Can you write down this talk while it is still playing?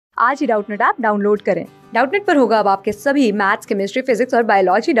आज ही Doubtnut app download करें। डाउटनट पर होगा अब आपके सभी मैथ्स, केमिस्ट्री, फिजिक्स और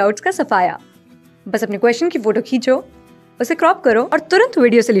बायोलॉजी डाउट्स का सफाया। बस अपने क्वेश्चन की फोटो खींचो, उसे क्रॉप करो और तुरंत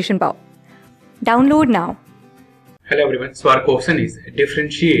वीडियो सॉल्यूशन पाओ। Download now. Hello everyone. So our question is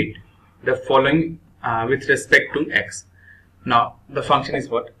differentiate the following with respect to x. Now the function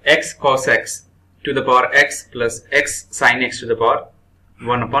is what? X cos x to the power x plus x sin x to the power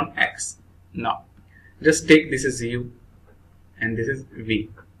 1 upon x. Now just take this is u and this is v.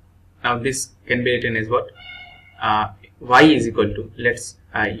 Now this can be written as what? Y is equal to, let's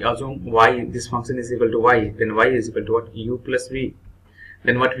assume y, this function is equal to y, then y is equal to what? U plus v.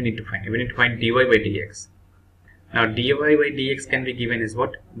 Then what we need to find? We need to find dy by dx. Now dy by dx can be given as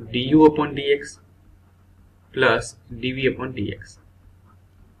what? Du upon dx plus dv upon dx.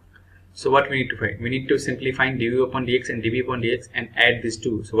 So what we need to find? We need to simply find du upon dx and dv upon dx and add these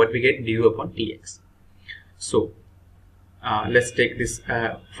two. So what we get? Du upon dx. So let's take this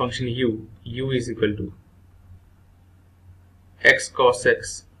function u. U is equal to x cos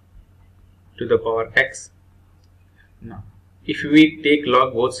x to the power x. Now if we take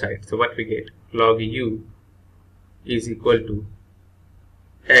log both sides, so what we get? Log u is equal to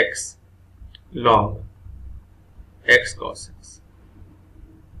x log x cos x.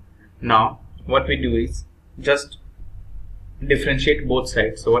 Now what we do is just differentiate both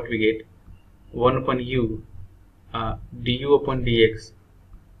sides. So what we get? 1 upon u du upon dx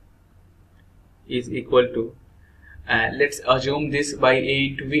is equal to, let's assume this by a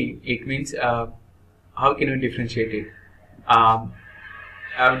into v. It means how can we differentiate it?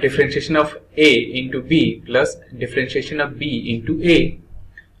 Differentiation of a into b plus differentiation of b into a.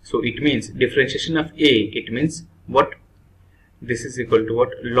 So it means differentiation of a, it means what? This is equal to what?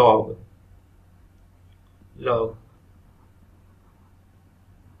 Log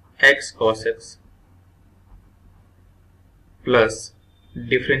x cos x plus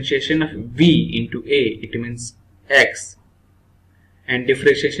differentiation of v into a, it means x, and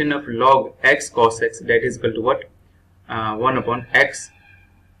differentiation of log x cos x, that is equal to what? 1 upon x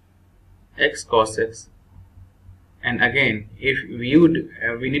cos x. And again, if we would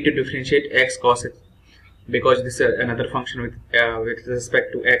we need to differentiate x cos x because this is another function with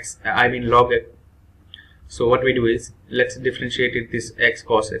respect to x, I mean log x. So what we do is, let's differentiate it, this x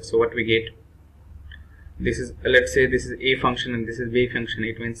cos x. So what we get? This is, let's say this is a function and this is b function.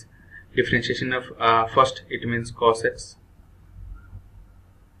 It means differentiation of first, it means cos x,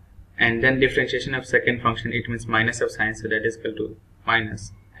 and then differentiation of second function, it means minus of sin, so that is equal to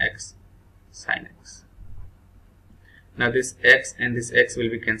minus x sin x. Now this x and this x will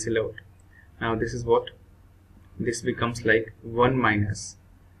be cancelled out. Now this is what? This becomes like 1 minus,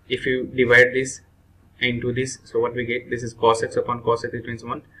 if you divide this into this, so what we get? This is cos x upon cos x, it means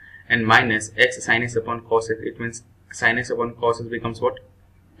 1, and minus x sin x upon cos x, it means sin x upon cos x becomes what?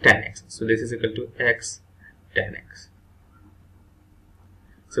 Tan x. So this is equal to x tan x.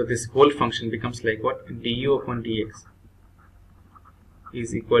 So this whole function becomes like what? Du upon dx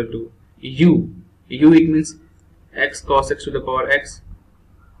is equal to u. U, it means x cos x to the power x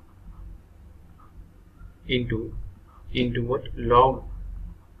into what? Log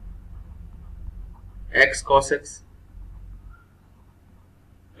x cos x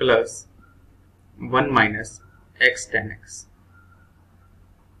plus 1 minus x tan x.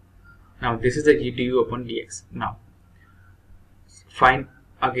 Now this is the du upon dx. Now find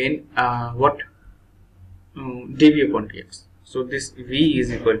again what? Dv upon dx. So this v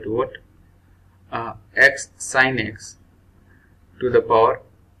is equal to what? X sin x to the power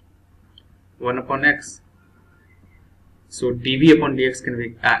 1 upon x. So dv upon dx can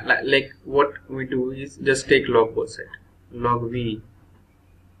be like what we do is just take log both sides. Log v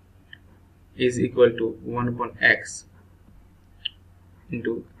is equal to 1 upon x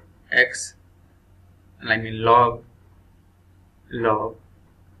into x, I mean log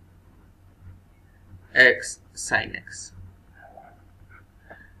x sin x.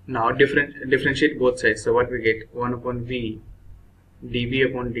 Now differentiate both sides. So what we get? 1 upon v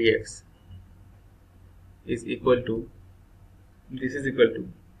dv upon dx is equal to, this is equal to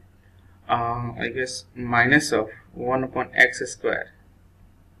I guess minus of 1 upon x square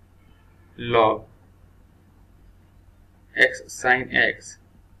log x sin x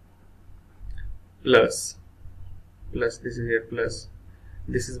plus this is here plus,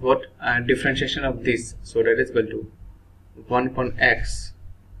 this is what? Differentiation of this, so that is equal to 1 upon x.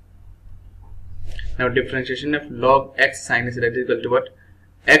 Now differentiation of log x sin x, that is equal to what?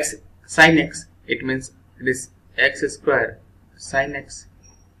 X sin x, it means this x square sin x,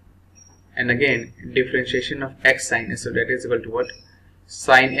 and again differentiation of x sin x, so that is equal to what?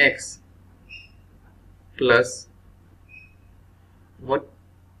 Sin x plus what?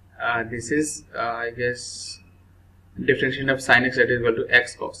 this is I guess differentiation of sin x that is equal to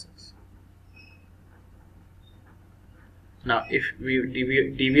x cos x. Now if we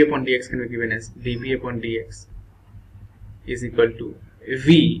dv upon dx can be given as dv upon dx is equal to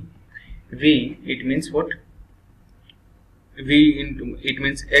v. It means what? V into, it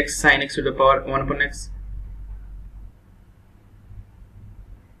means x sin x to the power 1 upon x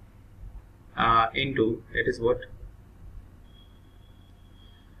into, it is what?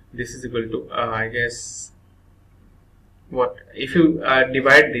 This is equal to I guess what, if you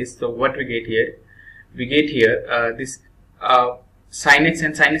divide this, so what we get here? We get here this sin x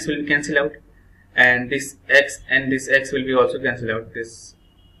and sin x will be cancelled out, and this x and this x will be also cancelled out. This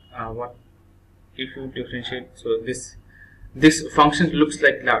what if you differentiate? So this function looks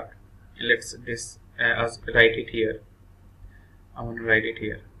like that. Let's write it here. I want to write it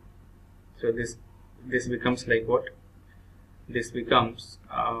here. So this becomes like what? This becomes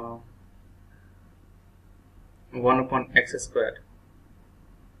 1 upon x squared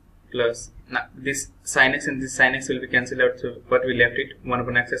plus, now this sin x and this sin x will be cancelled out, so what we left it 1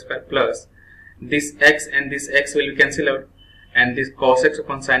 upon x squared plus this x and this x will be cancelled out, and this cos x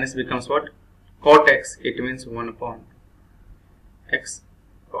upon sin x becomes what? Cot x. It means 1 upon x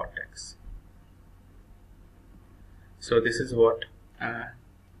cot x. So this is what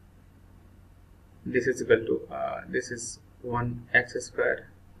this is equal to this is 1 x squared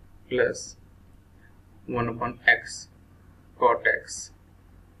plus 1 upon x cot x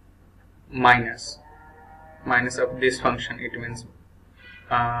minus of this function. It means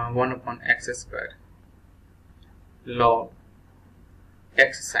 1 upon x squared log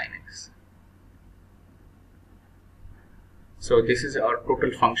x sin x. So this is our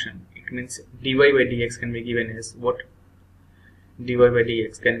total function. It means dy by dx can be given as what? Dy by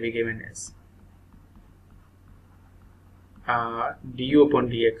dx can be given as du upon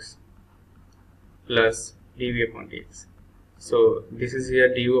dx plus dv upon dx. So this is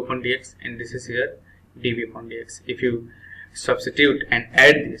here du upon dx and this is here dv upon dx. If you substitute and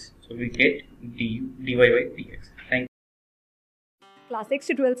add this, so we get dy by dx. Thank you. Class 6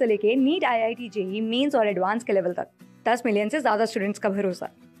 से 12 से लेके NEET IIT JEE mains और advance के level तक 10 million से ज़्यादा students का भरोसा।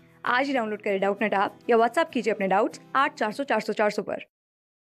 आज ही डाउनलोड करें डाउटनेट ऐप या व्हाट्सएप कीजिए अपने डाउट्स 8400 400 400 पर।